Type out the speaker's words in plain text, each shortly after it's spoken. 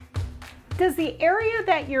Does the area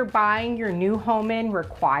that you're buying your new home in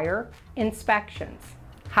require inspections?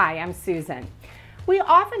 Hi, I'm Susan. We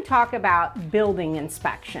often talk about building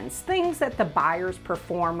inspections, things that the buyers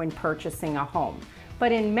perform when purchasing a home.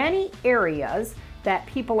 But in many areas that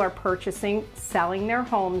people are purchasing, selling their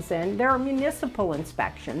homes in, there are municipal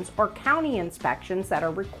inspections or county inspections that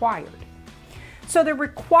are required. So they're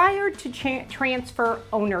required to transfer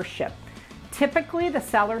ownership. Typically, the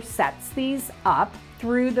seller sets these up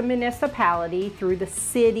through the municipality, through the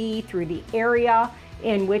city, through the area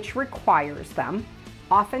in which requires them.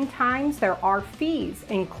 Oftentimes, there are fees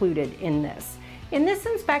included in this. And this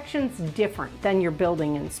inspection's different than your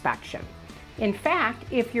building inspection. In fact,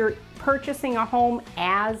 if you're purchasing a home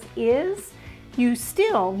as is, you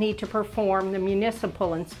still need to perform the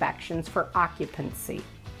municipal inspections for occupancy.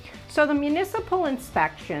 So the municipal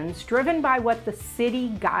inspections, driven by what the city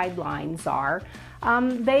guidelines are,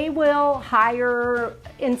 they will hire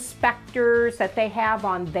inspectors that they have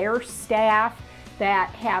on their staff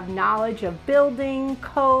that have knowledge of building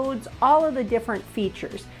codes, all of the different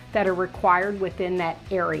features that are required within that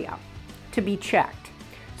area to be checked.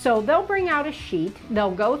 So they'll bring out a sheet,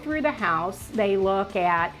 they'll go through the house, they look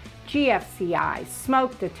at GFCI,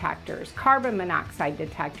 smoke detectors, carbon monoxide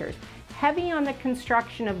detectors, heavy on the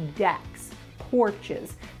construction of decks,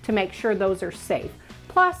 porches, to make sure those are safe,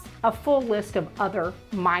 plus a full list of other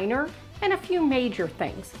minor and a few major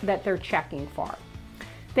things that they're checking for.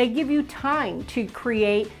 They give you time to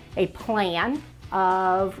create a plan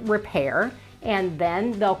of repair, and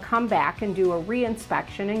then they'll come back and do a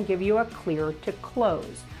re-inspection and give you a clear to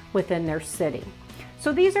close within their city.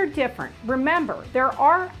 So these are different. Remember, there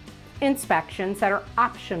are inspections that are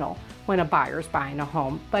optional when a buyer's buying a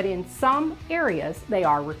home, but in some areas they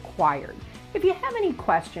are required. If you have any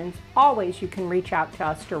questions, always you can reach out to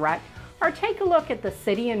us direct or take a look at the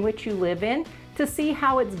city in which you live in to see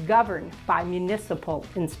how it's governed by municipal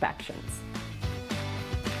inspections.